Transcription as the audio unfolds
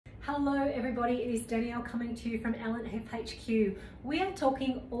Hello everybody, it is Danielle coming to you from LNFHQ. We are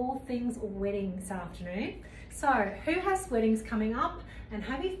talking all things wedding this afternoon. So who has weddings coming up, and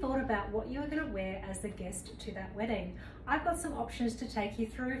have you thought about what you are going to wear as the guest to that wedding? I've got some options to take you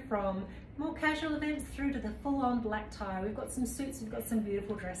through, from more casual events through to the full-on black tie. We've got some suits, we've got some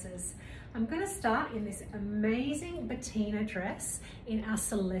beautiful dresses. I'm going to start in this amazing patina dress in our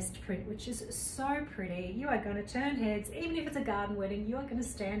Celeste print, which is so pretty. You are going to turn heads. Even if it's a garden wedding, you are going to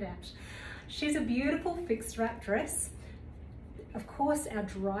stand out. She's a beautiful fixed wrap dress. Of course, our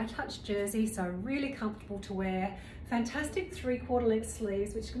dry touch jersey, so really comfortable to wear. Fantastic 3/4 length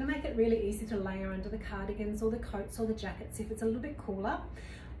sleeves, which is going to make it really easy to layer under the cardigans or the coats or the jackets if it's a little bit cooler.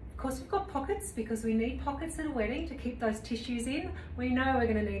 Of course, we've got pockets because we need pockets at a wedding to keep those tissues in. We know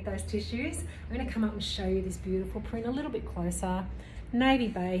we're going to need those tissues. I'm going to come up and show you this beautiful print a little bit closer. Navy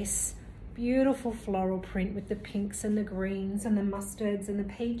base, beautiful floral print with the pinks and the greens and the mustards and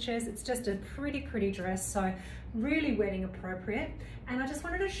the peaches. It's just a pretty dress, so really wedding appropriate. And I just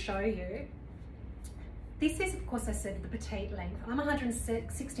wanted to show you, this is, of course, I said the petite length. I'm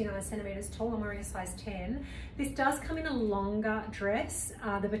 169 centimeters tall. I'm wearing a size 10. This does come in a longer dress,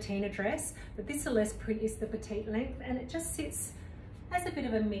 the patina dress, but this Celeste print is the petite length, and it just sits as a bit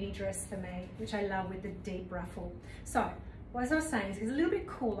of a midi dress for me, which I love, with the deep ruffle. So, well, as I was saying, it's a little bit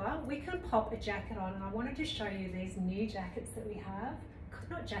cooler. We can pop a jacket on, and I wanted to show you these new jackets that we have.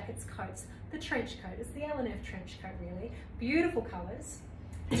 Not jackets, coats. The trench coat. It's the L&F trench coat, really. Beautiful colours.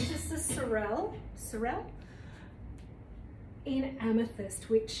 This is the Sorrel in amethyst,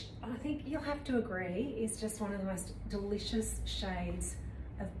 which I think you'll have to agree is just one of the most delicious shades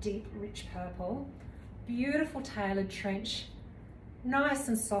of deep, rich purple. Beautiful tailored trench. Nice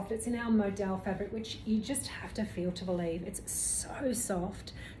and soft. It's in our modal fabric, which you just have to feel to believe. It's so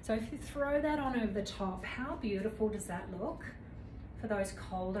soft. So if you throw that on over the top, how beautiful does that look for those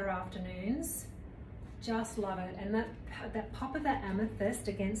colder afternoons? Just love it. And that pop of that amethyst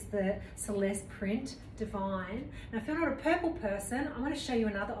against the Celeste print, divine. Now, if you're not a purple person, I'm going to show you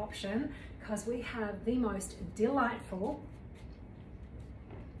another option, because we have the most delightful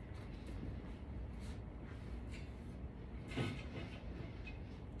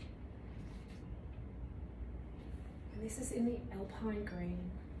this is in the Alpine green.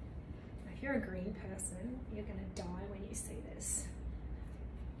 If you're a green person, you're going to die when you see this.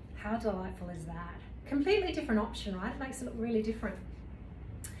 How delightful is that? Completely different option, right? It makes it look really different.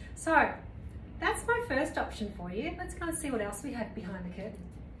 So that's my first option for you. Let's go and see what else we have behind the curtain.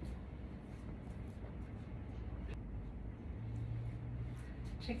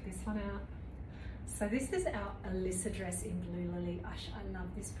 Check this one out. So this is our Alyssa dress in Blue Lily. I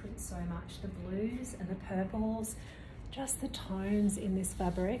love this print so much. The blues and the purples, just the tones in this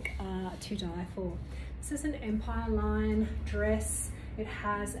fabric are to die for. This is an Empire line dress. It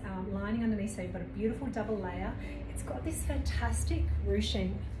has lining underneath, so you've got a beautiful double layer. It's got this fantastic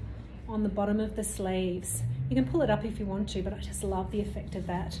ruching on the bottom of the sleeves. You can pull it up if you want to, but I just love the effect of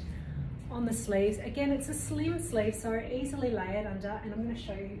that on the sleeves. Again, it's a slim sleeve, so easily layered under, and I'm going to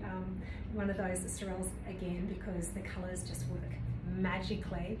show you one of those Sorrels again, because the colours just work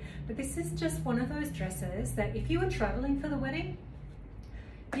magically. But this is just one of those dresses that if you were travelling for the wedding,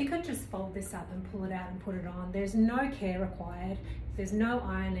 you could just fold this up and pull it out and put it on. There's no care required. There's no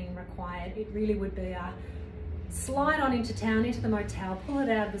ironing required. It really would be a slide on into town, into the motel, pull it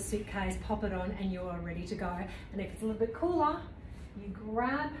out of the suitcase, pop it on, and you're ready to go. And if it's a little bit cooler, you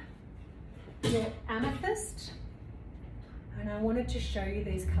grab your amethyst. And I wanted to show you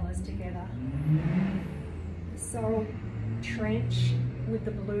these colours together. The sorrel trench with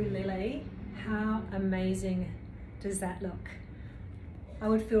the blue lily. How amazing does that look? I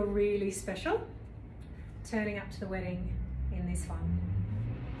would feel really special turning up to the wedding in this one.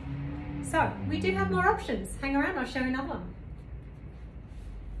 So we do have more options. Hang around, I'll show you another one.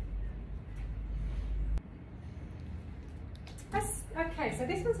 Okay, so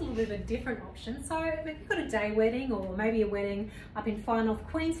this one's a little bit of a different option. So if you've got a day wedding, or maybe a wedding up in far north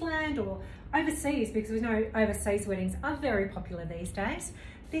Queensland or overseas, because we know overseas weddings are very popular these days,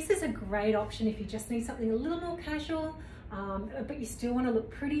 this is a great option if you just need something a little more casual, but you still want to look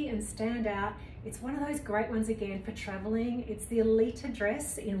pretty and stand out. It's one of those great ones again for traveling. It's the Alita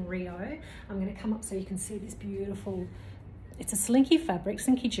dress in Rio. I'm going to come up so you can see this beautiful, it's a slinky fabric,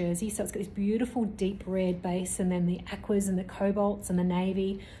 slinky jersey, so it's got this beautiful deep red base, and then the aquas and the cobalts and the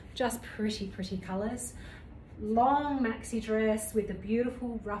navy, just pretty colours. Long maxi dress with a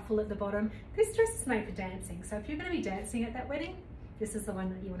beautiful ruffle at the bottom. This dress is made for dancing, so if you're going to be dancing at that wedding, this is the one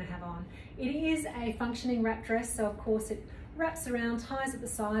that you want to have on. It is a functioning wrap dress, so of course it wraps around, ties at the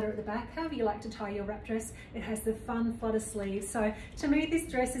side or at the back, however you like to tie your wrap dress. It has the fun flutter sleeves. So to me, this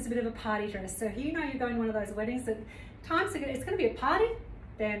dress is a bit of a party dress. So if you know you're going to one of those weddings that it's going to be a party,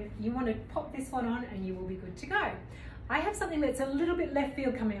 then you want to pop this one on and you will be good to go. I have something that's a little bit left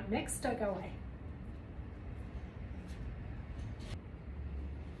field coming up next. Don't go away.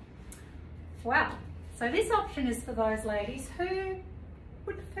 Wow. So this option is for those ladies who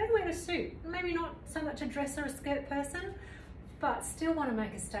would prefer to wear a suit. Maybe not so much a dress or a skirt person, but still want to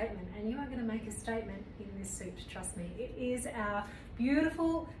make a statement. And you are going to make a statement in this suit, trust me. It is our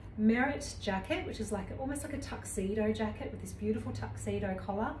beautiful merit jacket, which is almost like a tuxedo jacket with this beautiful tuxedo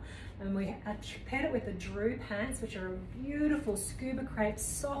collar. And we paired it with the Drew pants, which are a beautiful scuba crepe,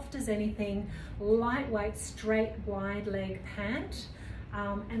 soft as anything, lightweight, straight, wide leg pant.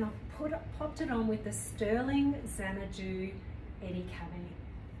 And I've popped it on with the Sterling Xanadu Eddie Cami.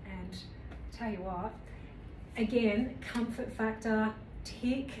 And tell you what, again, comfort factor,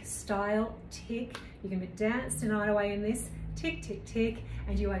 tick, style, tick. You can dance the night away in this, tick, tick, tick,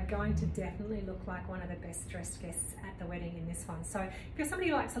 and you are going to definitely look like one of the best dressed guests at the wedding in this one. So if you're somebody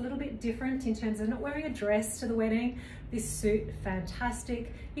who likes a little bit different in terms of not wearing a dress to the wedding, this suit,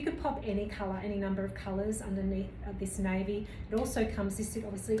 fantastic. You could pop any color, any number of colors underneath this navy. It also comes, this suit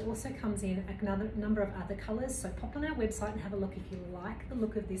obviously also comes in another number of other colors. So pop on our website and have a look if you like the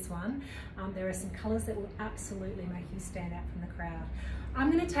look of this one. There are some colors that will absolutely make you stand out from the crowd.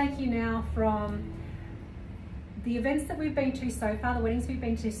 I'm going to take you now from the events that we've been to so far, the weddings we've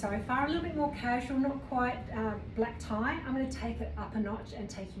been to so far, a little bit more casual, not quite black tie. I'm going to take it up a notch and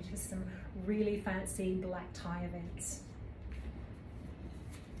take you to some really fancy black tie events.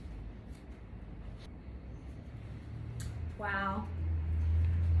 Wow,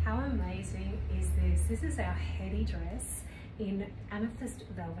 how amazing is this? This is our heady dress in amethyst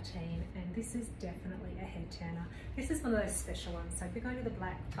velveteen, and this is definitely a head turner. This is one of those special ones. So if you're going to the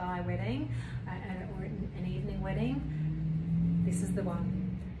black tie wedding or an evening wedding, this is the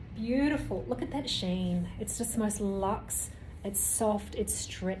one. Beautiful, look at that sheen. It's just the most luxe, it's soft, it's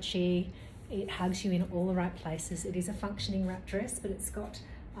stretchy, it hugs you in all the right places. It is a functioning wrap dress, but it's got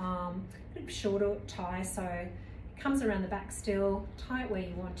a bit of shorter tie, so it comes around the back still, tie it where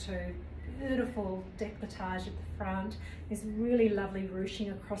you want to. Beautiful decolletage at the front. There's really lovely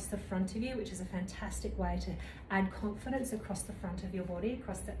ruching across the front of you, which is a fantastic way to add confidence across the front of your body,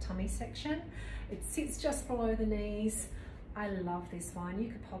 across that tummy section. It sits just below the knees. I love this one.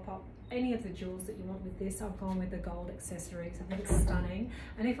 You could pop up any of the jewels that you want with this. I've gone with the gold accessories. I think it's stunning.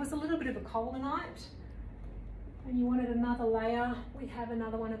 And if it was a little bit of a colder night and you wanted another layer, we have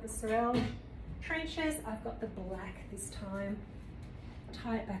another one of the Sorel trenches. I've got the black this time.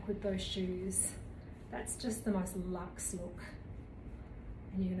 Tie it back with those shoes. That's just the most luxe look,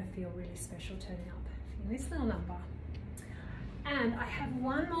 and you're going to feel really special turning up in this little number. And I have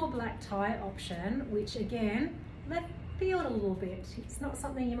one more black tie option, which again, left field a little bit. It's not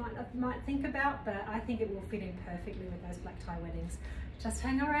something you might think about, but I think it will fit in perfectly with those black tie weddings. Just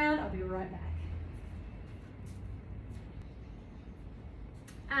hang around, I'll be right back.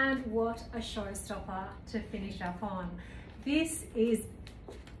 And what a showstopper to finish up on. This is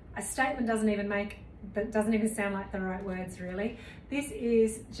a statement, doesn't even sound like the right words really. This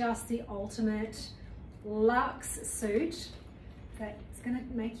is just the ultimate luxe suit that's going to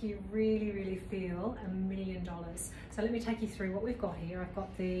make you really, really feel $1 million. So let me take you through what we've got here. I've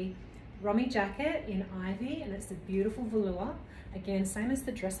got the Romy jacket in ivy, and it's a beautiful velour. Again, same as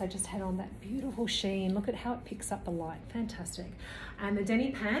the dress I just had on, that beautiful sheen. Look at how it picks up the light, fantastic. And the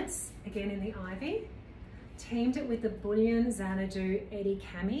Denny pants, again in the ivy. Teamed it with the Bullion Xanadu Eddie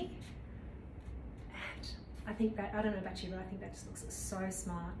Cami. And I think that, I don't know about you, but I think that just looks so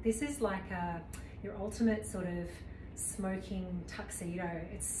smart. This is like your ultimate sort of smoking tuxedo.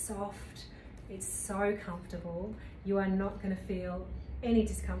 It's soft, it's so comfortable. You are not going to feel any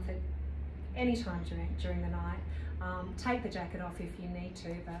discomfort anytime during the night. Take the jacket off if you need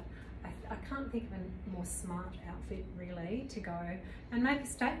to, but I can't think of a more smart outfit really to go and make a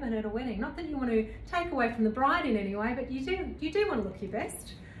statement at a wedding. Not that you want to take away from the bride in any way, but you do want to look your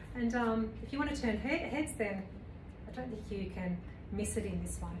best. And if you want to turn heads, then I don't think you can miss it in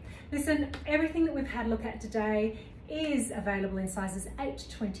this one. Listen, everything that we've had a look at today is available in sizes 8 to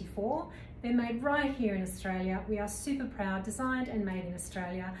 24. They're made right here in Australia. We are super proud, designed and made in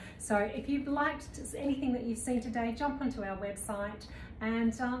Australia. So if you've liked anything that you've seen today, jump onto our website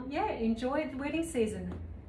and yeah, enjoy the wedding season.